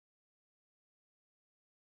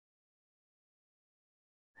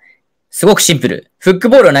すごくシンプル。フック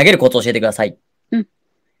ボールを投げるコツを教えてください。うん。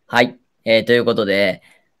はい。ということで、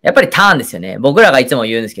やっぱりターンですよね。僕らがいつも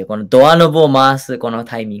言うんですけど、このドアノブを回すこの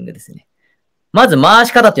タイミングですね。まず回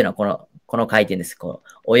し方っていうのはこの回転です。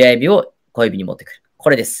親指を小指に持ってくる。こ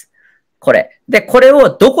れです。これ。で、これを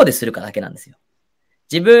どこでするかだけなんですよ。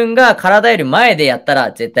自分が体より前でやった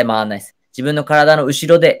ら絶対回らないです。自分の体の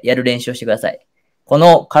後ろでやる練習をしてください。こ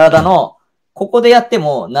の体の、ここでやって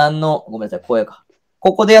もごめんなさい、こうやか。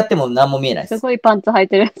ここでやっても何も見えないです。すごいパンツ履い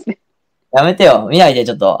てるやつね。やめてよ。見ないで、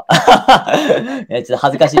ちょっと。ちょっと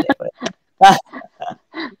恥ずかしいね、これ。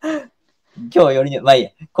今日より、まあいいや。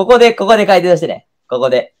ここで回転出してね。ここ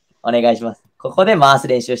で。お願いします。ここで回す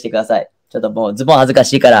練習してください。ちょっともうズボン恥ずか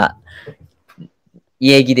しいから、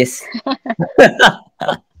家着です。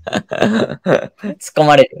突っ込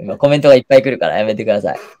まれる。今コメントがいっぱい来るからやめてくだ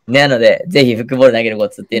さい。なので、ぜひフックボール投げるコ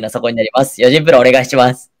ツっていうのはそこになります。よしんプロお願いし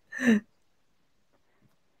ます。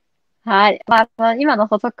はい。今の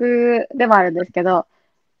補足でもあるんですけど、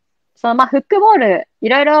フックボール、い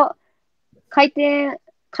ろいろ回転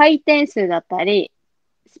数だったり、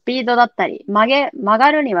スピードだったり、曲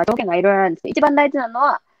がるには条件がいろいろあるんですけど、一番大事なの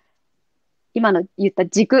は、今の言った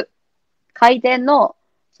軸。回転の、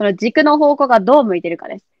その軸の方向がどう向いてるか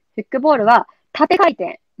です。フックボールは縦回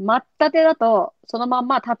転。真っ縦だと、そのまん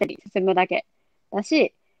ま縦に進むだけだ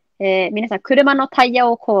し、皆さん車のタイヤ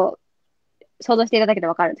を想像していただけて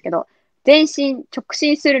わかるんですけど、直進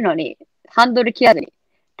するのにハンドル切らずに、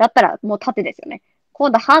だったらもう縦ですよね。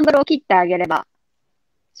今度ハンドルを切ってあげれば、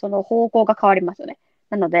その方向が変わりますよね。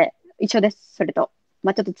なので、一緒です。それと。ち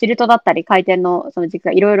ょっとチルトだったり回転のその軸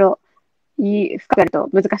がいろいろ深くやると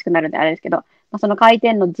難しくなるんであれですけど、その回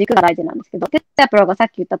転の軸が大事なんですけど、哲也プロがさっ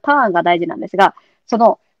き言ったターンが大事なんですが、そ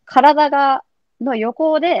の体の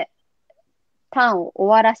横でターンを終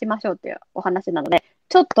わらしましょうっていうお話なので、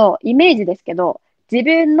ちょっとイメージですけど、自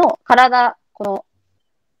分のこの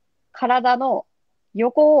体の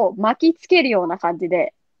横を巻きつけるような感じ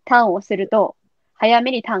でターンをすると、早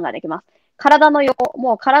めにターンができます。体の横、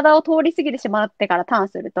もう体を通り過ぎてしまってからターン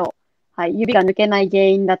すると、はい、指が抜けない原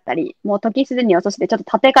因だったり、もう時すでに遅してちょっと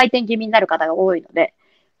縦回転気味になる方が多いので、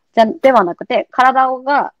ではなくて、体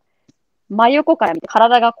が真横から見て、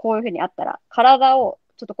体がこういう風にあったら、体を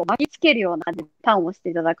ちょっと巻きつけるような感じでターンをして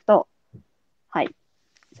いただくと、はい、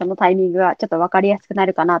そのタイミングがちょっとわかりやすくな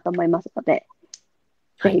るかなと思いますので、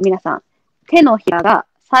ぜひ皆さん、手のひらが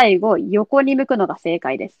最後横に向くのが正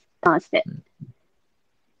解です。ターンして。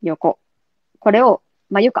横。これを、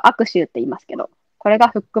よく握手って言いますけど、これが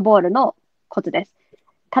フックボールのコツです。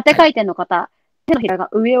縦回転の方、手のひらが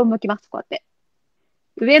上を向きます。こうやって。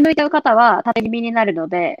上向いてる方は縦気味になるの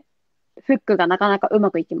で、フックがなかなかう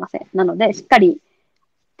まくいきません。なので、しっかり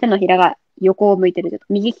手のひらが横を向いてる。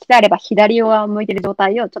右利きであれば左側を向いてる状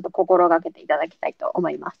態をちょっと心がけていただきたいと思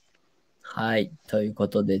います。はい。というこ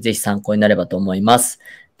とで、ぜひ参考になればと思います。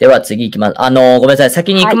では次行きます。ごめんなさい。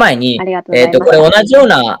先に行く前に、はい、ありがとうございます。これ同じよう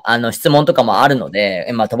な、質問とかもあるので、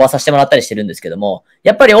飛ばさせてもらったりしてるんですけども、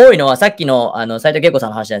やっぱり多いのはさっきの、斉藤恵子さん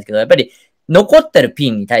の話なんですけど、やっぱり残ってるピ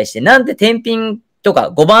ンに対して、なんで10ピンとか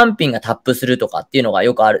5番ピンがタップするとかっていうのが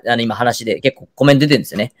よくある、今話で結構コメント出てるんで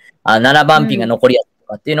すよね。7番ピンが残りやすいと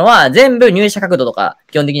かっていうのは、全部入射角度とか、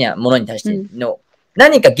基本的にはものに対しての、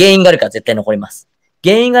何か原因があるから絶対残ります。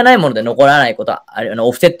原因がないもので残らないことは、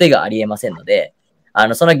オフセット以外ありえませんので、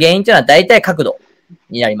その原因というのは大体角度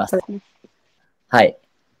になります。はい。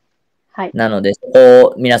はい。なので、そ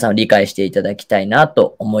こを皆さん理解していただきたいな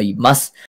と思います。